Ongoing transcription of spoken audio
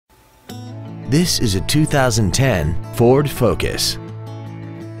This is a 2010 Ford Focus.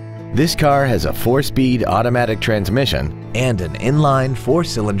 This car has a 4-speed automatic transmission and an inline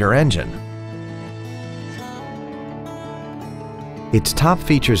 4-cylinder engine. Its top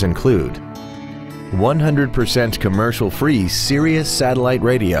features include 100% commercial-free Sirius satellite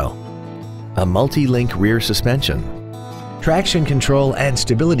radio, a multi-link rear suspension, traction control and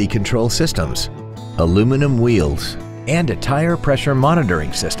stability control systems, aluminum wheels, and a tire pressure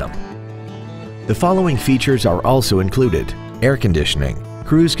monitoring system. The following features are also included: air conditioning,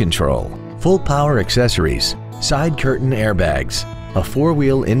 cruise control, full power accessories, side curtain airbags, a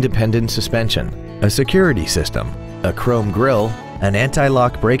 4-wheel independent suspension, a security system, a chrome grille, an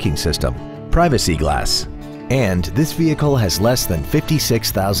anti-lock braking system, privacy glass, and this vehicle has less than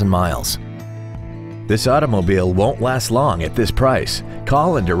 56,000 miles. This automobile won't last long at this price.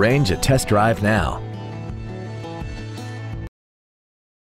 Call and arrange a test drive now.